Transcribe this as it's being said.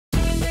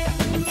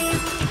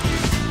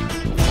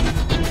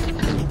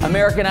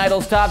American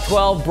Idol's Top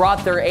 12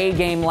 brought their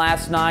A-game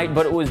last night,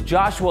 but it was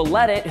Joshua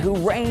Ledet who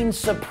reigned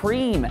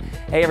supreme.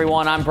 Hey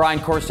everyone, I'm Brian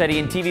Corsetti,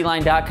 and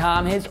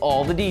TVline.com has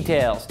all the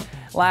details.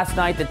 Last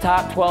night, the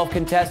top 12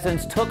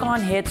 contestants took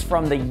on hits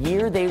from the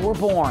year they were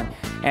born.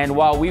 And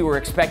while we were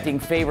expecting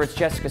favorites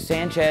Jessica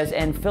Sanchez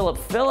and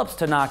Phillips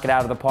to knock it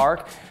out of the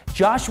park,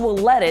 Joshua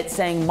Ledet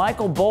sang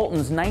Michael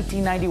Bolton's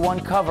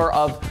 1991 cover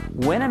of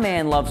When a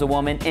Man Loves a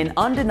Woman and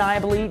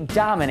undeniably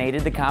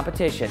dominated the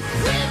competition.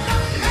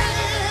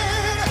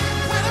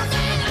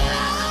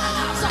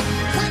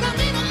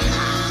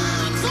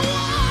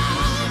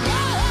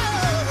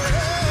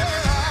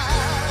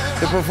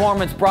 The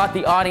performance brought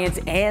the audience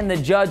and the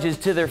judges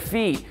to their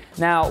feet.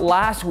 Now,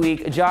 last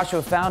week,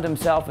 Joshua found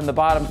himself in the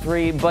bottom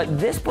three, but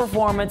this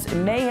performance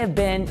may have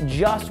been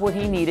just what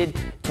he needed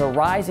to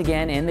rise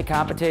again in the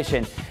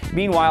competition.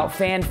 Meanwhile,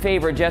 fan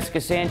favorite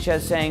Jessica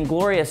Sanchez sang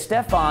Gloria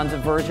Stefan's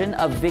version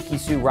of Vicki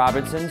Sue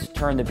Robinson's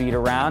Turn the Beat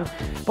Around,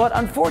 but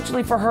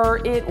unfortunately for her,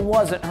 it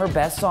wasn't her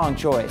best song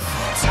choice.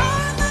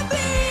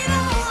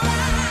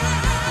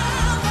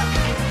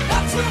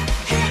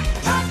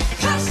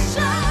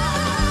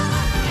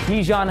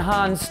 Dijon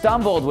Han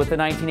stumbled with the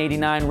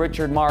 1989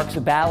 Richard Marx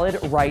ballad,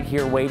 Right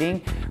Here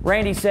Waiting.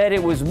 Randy said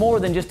it was more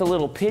than just a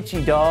little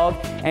pitchy dog,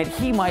 and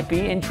he might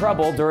be in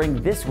trouble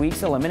during this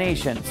week's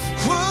eliminations.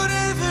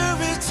 Whatever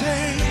it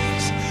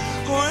takes,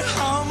 or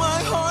how my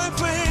heart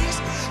breaks,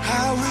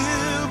 I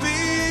will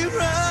be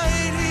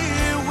right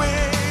here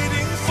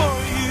waiting for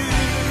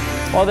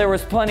you. While there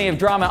was plenty of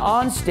drama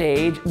on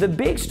stage, the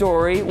big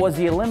story was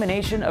the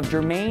elimination of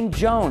Jermaine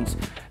Jones.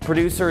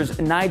 Producers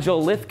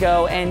Nigel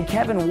Lithgow and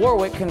Kevin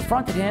Warwick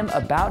confronted him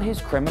about his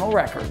criminal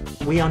record.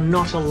 We are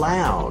not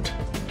allowed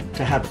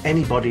to have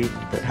anybody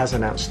that has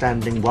an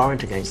outstanding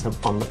warrant against them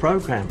on the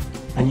program.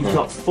 And you've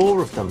got 4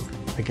 of them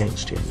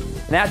against you.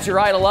 And that's your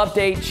Idol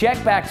update.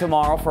 Check back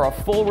tomorrow for a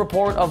full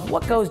report of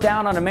what goes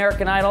down on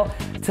American Idol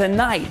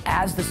tonight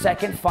as the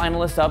second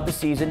finalist of the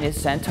season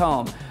is sent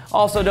home.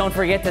 Also, don't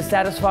forget to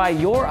satisfy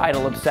your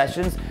Idol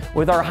obsessions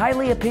with our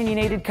highly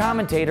opinionated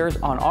commentators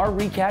on our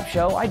recap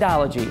show,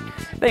 Idology.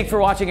 Thanks for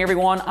watching,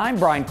 everyone. I'm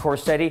Brian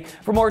Corsetti.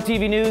 For more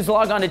TV news,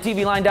 log on to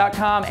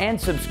TVline.com and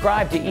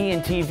subscribe to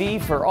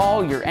ENTV for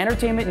all your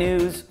entertainment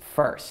news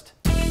first.